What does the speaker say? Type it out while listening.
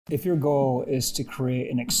If your goal is to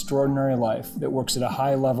create an extraordinary life that works at a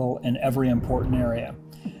high level in every important area,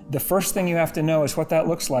 the first thing you have to know is what that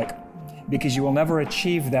looks like, because you will never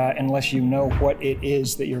achieve that unless you know what it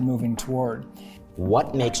is that you're moving toward.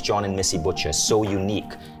 What makes Jon and Missy Butcher so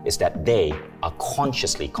unique is that they are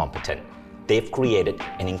consciously competent. They've created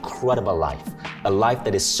an incredible life, a life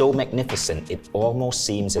that is so magnificent it almost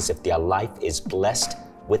seems as if their life is blessed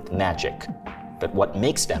with magic. But what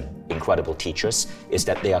makes them incredible teachers is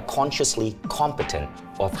that they are consciously competent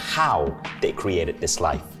of how they created this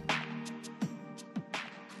life.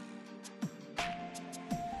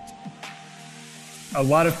 A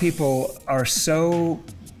lot of people are so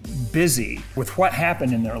busy with what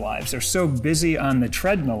happened in their lives. They're so busy on the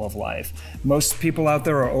treadmill of life. Most people out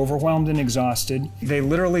there are overwhelmed and exhausted. They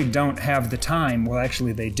literally don't have the time, well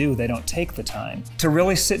actually they do, they don't take the time, to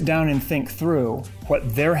really sit down and think through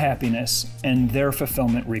what their happiness and their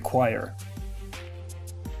fulfillment require.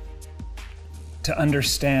 To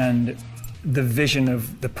understand the vision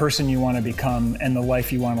of the person you want to become and the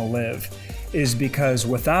life you want to live is because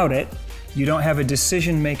without it, you don't have a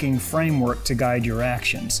decision-making framework to guide your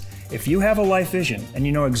actions. If you have a life vision and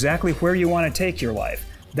you know exactly where you want to take your life,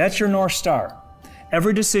 that's your North Star.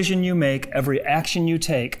 Every decision you make, every action you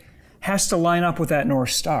take, has to line up with that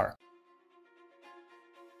North Star.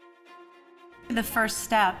 The first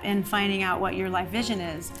step in finding out what your life vision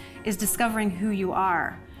is discovering who you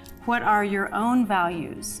are. What are your own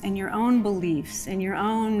values and your own beliefs and your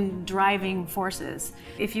own driving forces?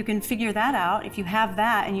 If you can figure that out, if you have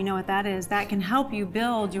that and you know what that is, that can help you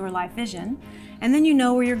build your life vision. And then you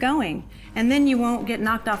know where you're going. And then you won't get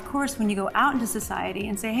knocked off course when you go out into society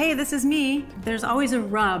and say, hey, this is me. There's always a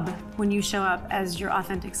rub when you show up as your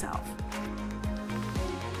authentic self.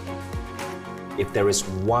 If there is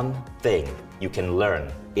one thing you can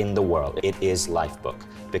learn in the world, it is Lifebook.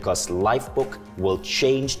 Because Lifebook will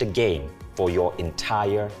change the game for your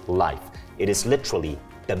entire life. It is literally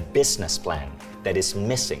the business plan that is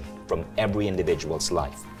missing from every individual's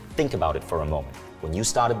life. Think about it for a moment. When you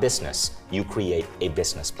start a business, you create a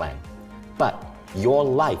business plan. But your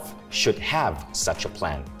life should have such a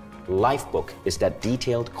plan. Lifebook is that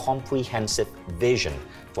detailed, comprehensive vision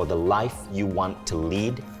for the life you want to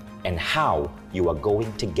lead and how you are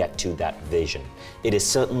going to get to that vision. It is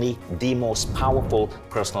certainly the most powerful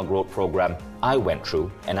personal growth program I went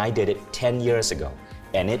through, and I did it 10 years ago,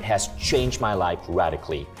 and it has changed my life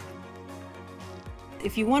radically.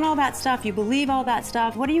 If you want all that stuff, you believe all that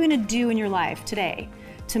stuff, what are you going to do in your life today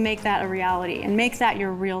to make that a reality and make that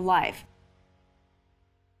your real life?